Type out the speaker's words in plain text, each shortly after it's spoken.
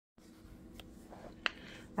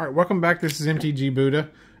All right, welcome back. This is MTG Buddha.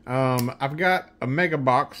 I've got a mega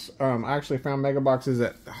box. I actually found mega boxes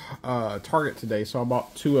at Target today, so I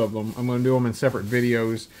bought 2 of them. I'm going to do them in separate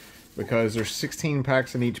videos because there's 16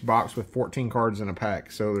 packs in each box with 14 cards in a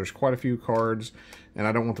pack. So there's quite a few cards, and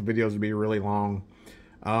I don't want the videos to be really long.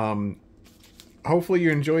 Hopefully you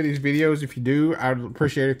enjoy these videos. If you do, I'd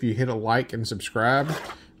appreciate it if you hit a like and subscribe.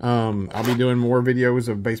 I'll be doing more videos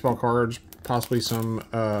of baseball cards, possibly some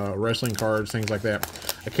wrestling cards, things like that.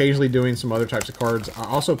 Occasionally doing some other types of cards. I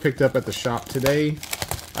also picked up at the shop today,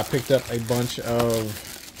 I picked up a bunch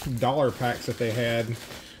of dollar packs that they had.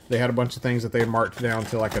 They had a bunch of things that they marked down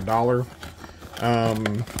to like $1,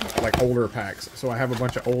 like older packs. So I have a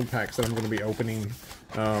bunch of old packs that I'm going to be opening in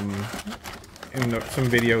some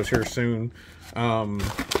videos here soon.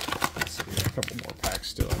 Let's see, a couple more packs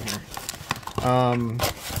still in here.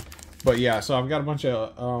 But yeah, so I've got a bunch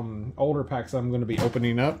of older packs that I'm going to be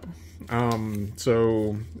opening up.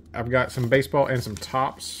 So I've got some baseball and some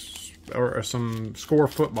Topps or some Score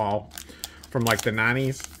football from like the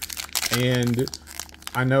 90s. And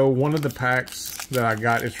I know one of the packs that I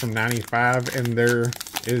got is from 95, and there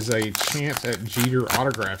is a chance at Jeter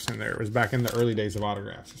autographs in there. It was back in the early days of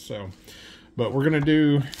autographs. So, but we're going to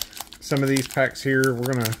do some of these packs here.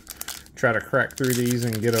 We're going to try to crack through these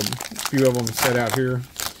and get a few of them set out here.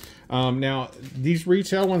 Now, these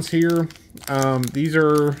retail ones here, these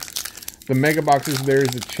are the mega boxes.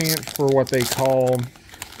 There's a chance for what they call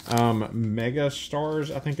mega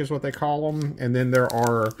stars, I think is what they call them. And then there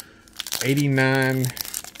are 89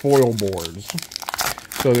 foil boards.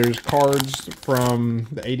 So there's cards from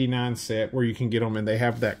the 89 set where you can get them, and they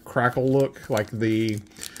have that crackle look, like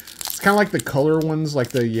it's kind of like the color ones,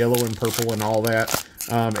 like the yellow and purple and all that,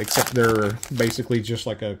 except they're basically just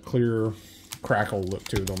like a clear crackle look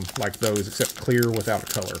to them, like those, except clear without a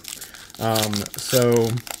color. So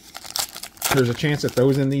there's a chance that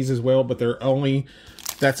those in these as well, but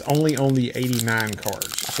that's only on the 89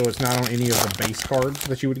 cards, so it's not on any of the base cards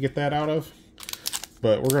that you would get that out of.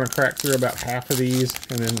 But we're going to crack through about half of these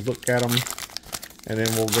and then look at them, and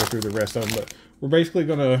then we'll go through the rest of them. But we're basically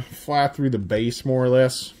going to fly through the base more or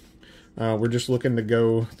less. We're just looking to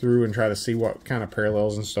go through and try to see what kind of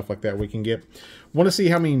parallels and stuff like that we can get. Want to see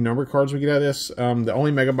how many numbered cards we get out of this. The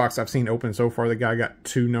only mega box I've seen open so far, the guy got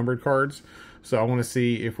 2 numbered cards. So I want to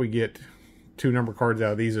see if we get 2 numbered cards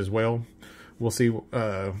out of these as well. We'll see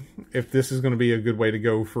if this is going to be a good way to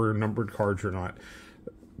go for numbered cards or not.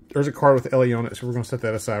 There's a card with Ellie on it, so we're going to set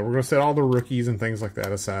that aside. We're going to set all the rookies and things like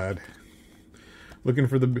that aside. Looking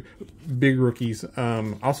for the big rookies.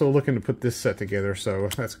 Also looking to put this set together, so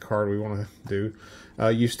that's a card we want to do.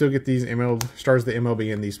 You still get these stars of the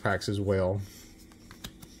MLB in these packs as well.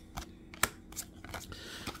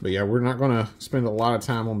 But yeah, we're not going to spend a lot of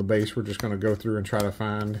time on the base. We're just going to go through and try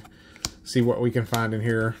to see what we can find in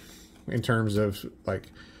here in terms of like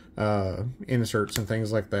inserts and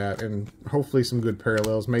things like that, and hopefully some good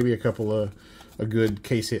parallels. Maybe a couple of a good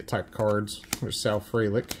case hit type cards. There's Sal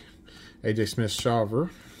Frelick, AJ Smith-Shawver.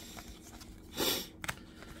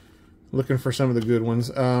 Looking for some of the good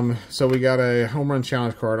ones. So we got a home run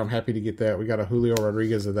challenge card. I'm happy to get that. We got a Julio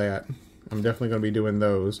Rodriguez of that. I'm definitely going to be doing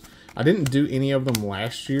those. I didn't do any of them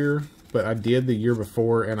last year, but I did the year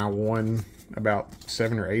before, and I won about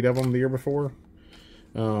 7 or 8 of them the year before.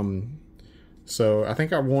 So I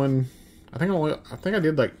think I won. I think I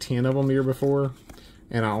did like 10 of them the year before,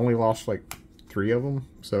 and I only lost like 3 of them.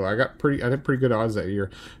 So I did pretty good odds that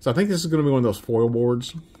year. So I think this is going to be one of those foil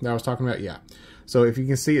boards that I was talking about. Yeah. So if you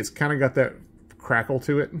can see, it's kind of got that crackle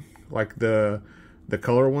to it, like the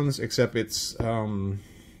color ones, except it's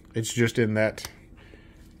just in that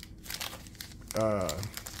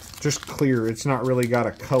just clear. It's not really got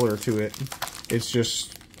a color to it. It's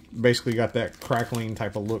just basically got that crackling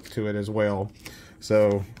type of look to it as well.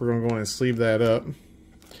 So we're going to go in and sleeve that up.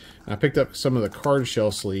 I picked up some of the card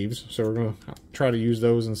shell sleeves, so we're going to try to use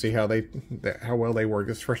those and see how well they work.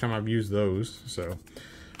 It's the first time I've used those, so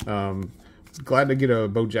glad to get a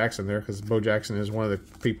Bo Jackson there, because Bo Jackson is one of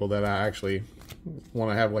the people that I actually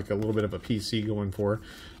want to have like a little bit of a PC going for.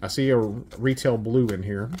 I see a retail blue in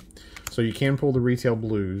here, so you can pull the retail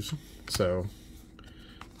blues. So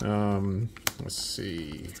let's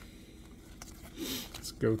see.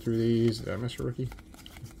 Let's go through these. Did I miss a rookie?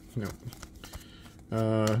 No.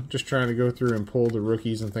 Just trying to go through and pull the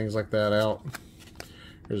rookies and things like that out.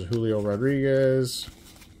 There's Julio Rodriguez.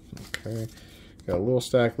 Okay. Got a little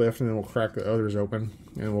stack left, and then we'll crack the others open,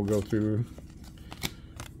 and we'll go through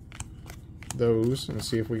those and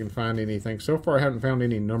see if we can find anything. So far, I haven't found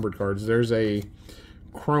any numbered cards. There's a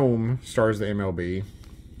Chrome Stars of the MLB.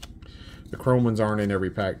 The chrome ones aren't in every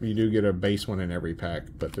pack. You do get a base one in every pack,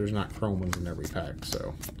 but there's not chrome ones in every pack.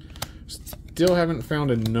 So, still haven't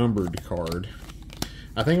found a numbered card.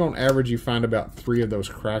 I think on average you find about 3 of those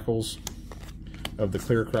crackles, of the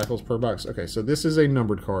clear crackles per box. Okay, so this is a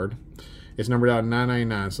numbered card. It's numbered out of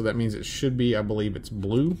 999, so that means it should be, I believe it's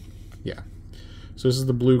blue. Yeah. So this is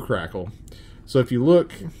the blue crackle. So if you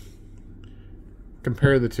look,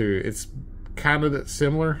 compare the two, it's kind of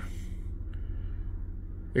similar,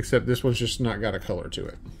 except this one's just not got a color to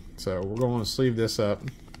it. So we're going to sleeve this up.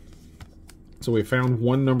 So we found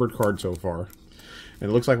one numbered card so far. And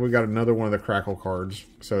it looks like we got another one of the crackle cards.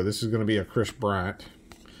 So this is going to be a Kris Bryant.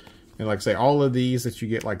 And like I say, all of these that you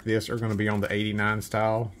get like this are going to be on the 89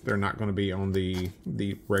 style. They're not going to be on the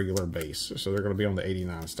regular base. So they're going to be on the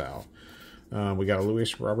 89 style. We got a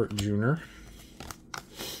Luis Robert Jr.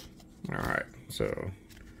 Alright, so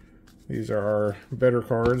these are our better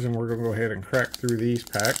cards, and we're going to go ahead and crack through these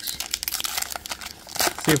packs.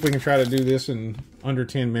 See if we can try to do this in under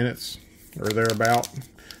 10 minutes or thereabout.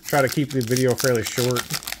 Try to keep the video fairly short.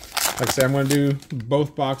 Like I said, I'm going to do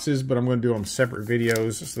both boxes, but I'm going to do them separate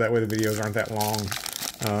videos, so that way the videos aren't that long.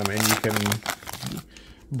 And you can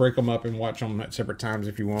break them up and watch them at separate times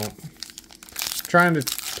if you want. Trying to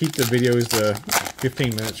keep the videos to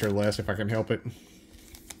 15 minutes or less if I can help it.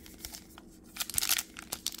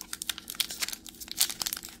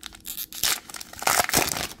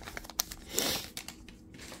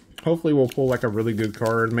 Hopefully we'll pull like a really good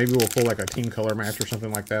card. Maybe we'll pull like a team color match or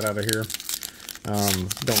something like that out of here.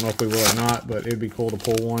 Don't know if we will or not, but it'd be cool to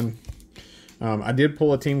pull one. I did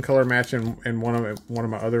pull a team color match in one of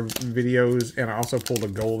my other videos, and I also pulled a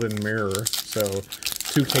golden mirror. So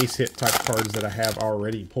 2 case hit type cards that I have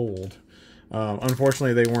already pulled.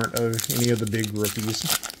 Unfortunately, they weren't of any of the big rookies.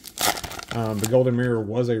 The golden mirror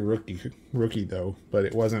was a rookie though, but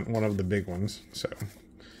it wasn't one of the big ones. So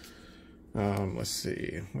let's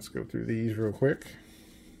see. Let's go through these real quick.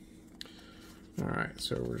 All right,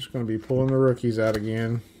 so we're just going to be pulling the rookies out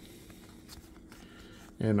again,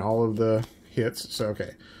 and all of the hits. So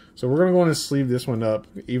okay, so we're going to go in and sleeve this one up.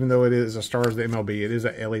 Even though it is a Stars of the MLB, it is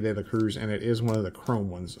a Elly De La Cruz, and it is one of the chrome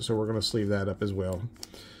ones. So we're going to sleeve that up as well,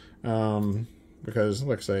 because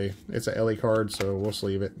like I say, it's an Elly card, so we'll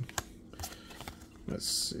sleeve it. Let's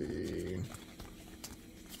see.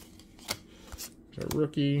 There's a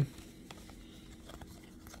rookie.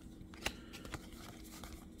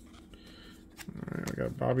 Alright, we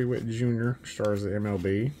got Bobby Witt Jr., Stars of the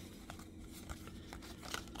MLB.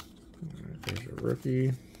 Alright, there's a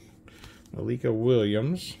rookie. Alika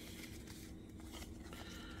Williams.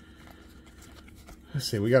 Let's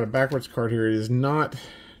see, we got a backwards card here. It is not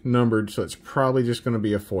numbered, so it's probably just going to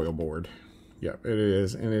be a foil board. Yep, it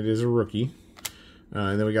is, and it is a rookie.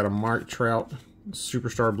 And then we got a Mark Trout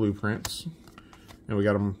Superstar Blueprints. And we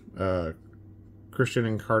got a Christian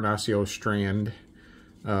Encarnacion Strand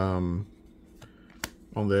on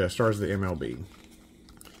the Stars of the MLB.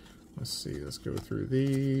 Let's see, let's go through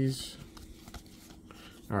these.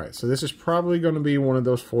 Alright, so this is probably going to be one of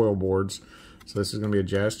those foil boards. So this is going to be a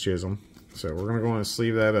Jazz Chisholm. So we're going to go and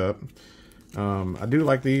sleeve that up. I do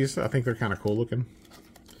like these. I think they're kind of cool looking.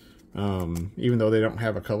 Even though they don't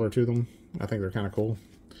have a color to them, I think they're kind of cool.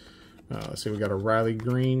 Let's see, we got a Riley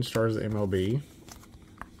Green, Stars of the MLB.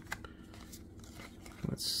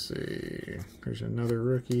 Let's see, there's another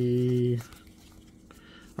rookie.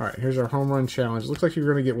 Alright, here's our home run challenge. Looks like you're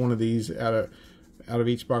going to get one of these out of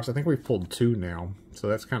each box. I think we've pulled 2 now, so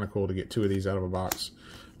that's kind of cool to get 2 of these out of a box.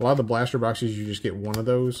 A lot of the blaster boxes, you just get one of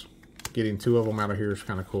those. Getting 2 of them out of here is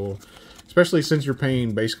kind of cool, especially since you're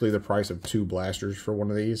paying basically the price of 2 blasters for one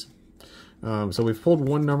of these. So we've pulled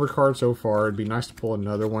 1 number card so far. It'd be nice to pull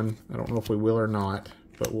another one. I don't know if we will or not,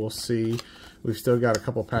 but we'll see. We've still got a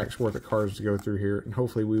couple packs worth of cards to go through here, and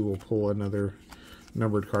hopefully we will pull another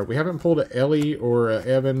numbered card. We haven't pulled a Elly or a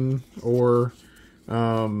Evan or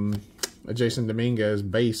a Jason Dominguez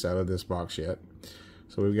base out of this box yet.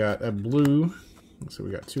 So we've got a blue. So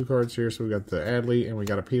we got 2 cards here. So we got the Adley, and we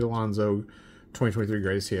got a Pete Alonso 2023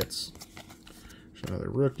 Greatest Hits. There's another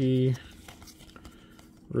rookie.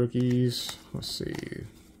 Rookies. Let's see.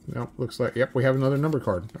 Nope, looks like, yep, we have another number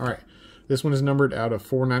card. All right. This one is numbered out of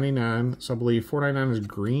 499. So I believe 499 is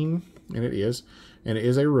green, and it is. And it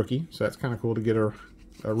is a rookie, so that's kind of cool to get a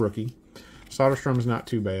rookie. Soderstrom's not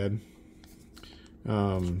too bad.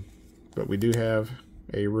 But we do have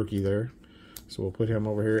a rookie there. So we'll put him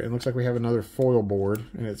over here. It looks like we have another foil board,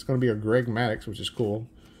 and it's going to be a Greg Maddux, which is cool,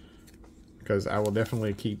 because I will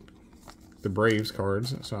definitely keep the Braves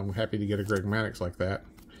cards, so I'm happy to get a Greg Maddux like that.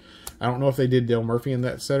 I don't know if they did Dale Murphy in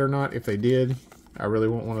that set or not. If they did, I really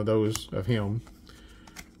want one of those of him.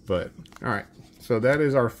 But, alright. So that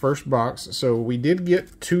is our first box. So we did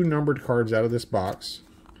get 2 numbered cards out of this box.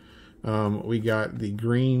 We got the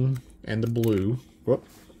green and the blue. Whoop.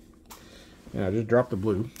 Yeah, I just dropped the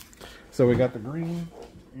blue. So we got the green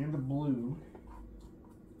and the blue.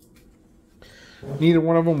 Neither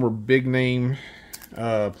one of them were big name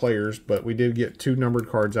players, but we did get 2 numbered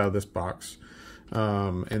cards out of this box.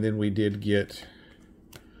 And then we did get,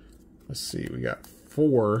 let's see, we got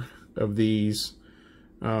 4 of these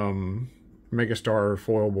Megastar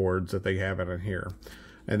foil boards that they have in here.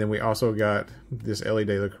 And then we also got this Elly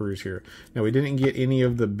De La Cruz here. Now, we didn't get any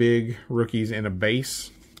of the big rookies in a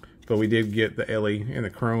base, but we did get the Elly and the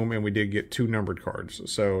Chrome, and we did get 2 numbered cards.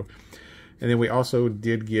 So, and then we also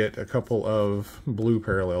did get a couple of blue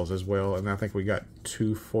parallels as well, and I think we got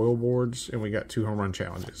 2 foil boards, and we got 2 home run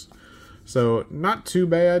challenges. So, not too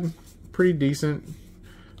bad. Pretty decent.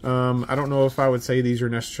 I don't know if I would say these are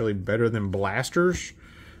necessarily better than Blasters,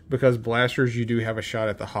 because Blasters, you do have a shot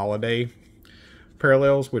at the holiday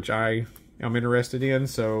parallels, which I am interested in.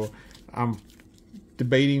 So I'm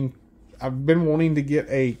debating. I've been wanting to get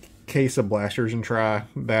a case of Blasters and try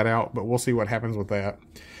that out, but we'll see what happens with that.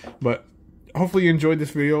 But hopefully you enjoyed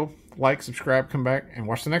this video. Like, subscribe, come back, and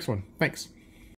watch the next one. Thanks.